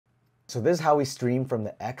So this is how we stream from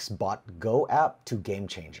the Xbot Go app to Game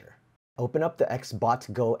Changer. Open up the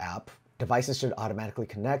Xbot Go app. Devices should automatically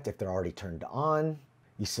connect if they're already turned on.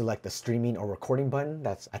 You select the streaming or recording button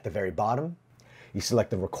that's at the very bottom. You select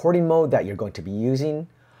the recording mode that you're going to be using.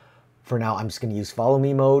 For now, I'm just going to use follow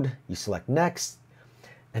me mode. You select next,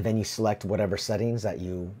 and then you select whatever settings that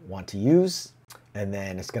you want to use. And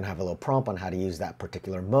then it's going to have a little prompt on how to use that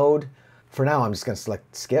particular mode. For now, I'm just going to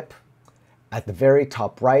select skip. At the very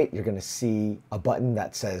top right, you're going to see a button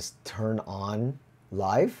that says turn on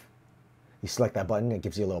live. You select that button, it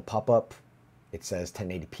gives you a little pop-up. It says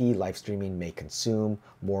 1080p live streaming may consume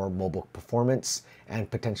more mobile performance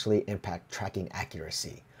and potentially impact tracking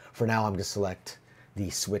accuracy. For now, I'm going to select the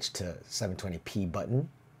switch to 720p button.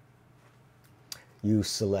 You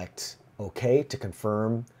select OK to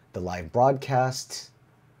confirm the live broadcast.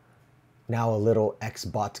 Now a little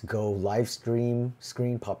Xbot Go live stream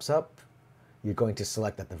screen pops up. You're going to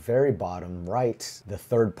select at the very bottom right the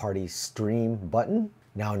third-party stream button.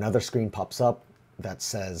 Now another screen pops up that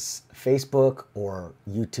says Facebook or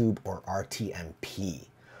YouTube or RTMP.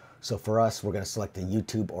 So for us, we're going to select the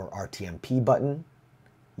YouTube or RTMP button.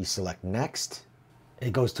 You select next.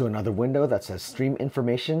 It goes to another window that says stream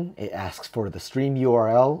information. It asks for the stream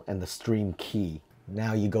URL and the stream key.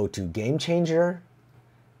 Now you go to Game Changer.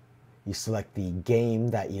 You select the game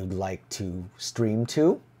that you'd like to stream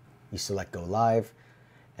to. You select Go Live,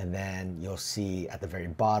 and then you'll see at the very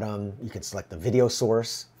bottom, you can select the video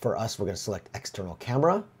source. For us, we're going to select external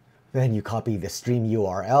camera. Then you copy the stream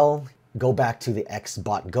URL, go back to the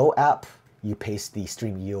Xbot Go app, you paste the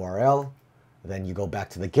stream URL, then you go back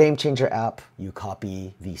to the Game Changer app, you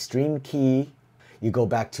copy the stream key, you go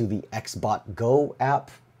back to the Xbot Go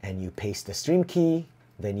app, and you paste the stream key,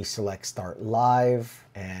 then you select Start Live,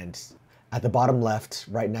 and at the bottom left,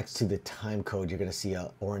 right next to the time code, you're going to see an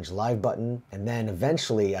orange live button. And then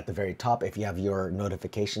eventually at the very top, if you have your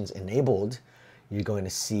notifications enabled, you're going to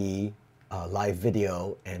see a live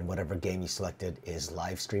video, and whatever game you selected is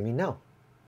live streaming now.